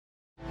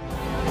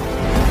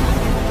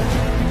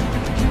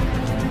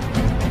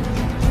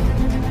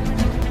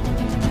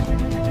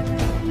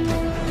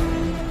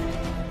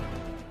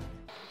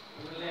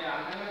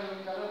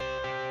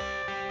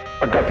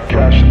I got the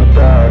cash in the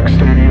bag,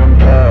 stadium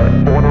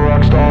packed. Born a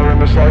rock star in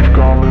this life,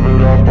 gon' live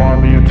it up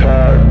on the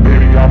attack.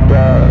 Baby, I'm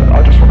bad,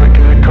 I just wanna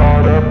get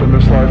caught up in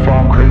this life.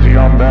 I'm crazy,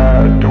 I'm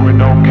mad, doing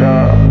no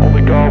cap.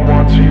 Only got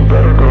one, so you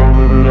better go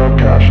live it up.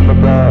 Cash in the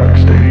bag,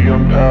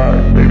 stadium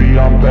packed. Baby,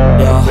 I'm bad,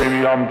 yeah.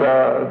 Baby, I'm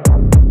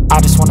bad. I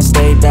just wanna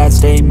stay bad,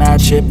 stay mad.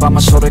 Chip on my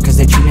shoulder cause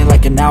they treat me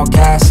like an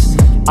outcast.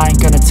 I ain't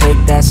gonna take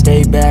that,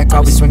 stay back.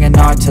 I'll be swinging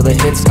hard till the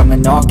hits come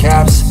in all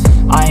caps.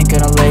 I ain't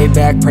gonna lay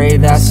back, pray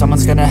that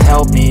someone's gonna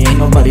help me. Ain't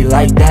nobody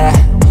like that.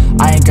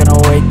 I ain't gonna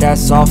wait,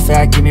 that's all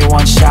fact. Give me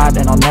one shot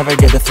and I'll never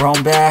get the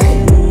throne back.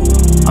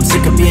 I'm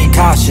sick of being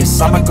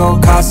cautious, I'ma go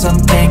cause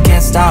something,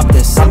 can't stop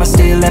this. I'ma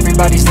steal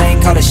everybody's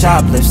lane, call it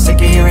shoplift. Sick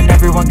of hearing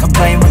everyone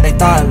complain when they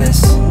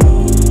thoughtless.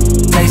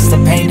 Taste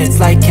the pain, it's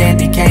like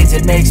candy canes.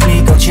 It makes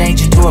me go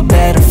change into a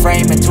better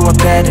frame, into a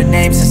better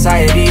name.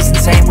 Society's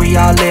insane, we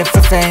all live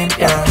for fame,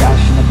 yeah.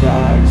 Cash in the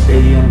bag,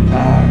 stadium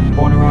packed.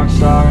 Born a rock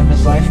star in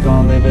this life,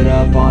 gon' live it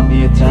up on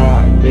the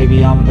attack.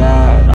 Baby, I'm bad.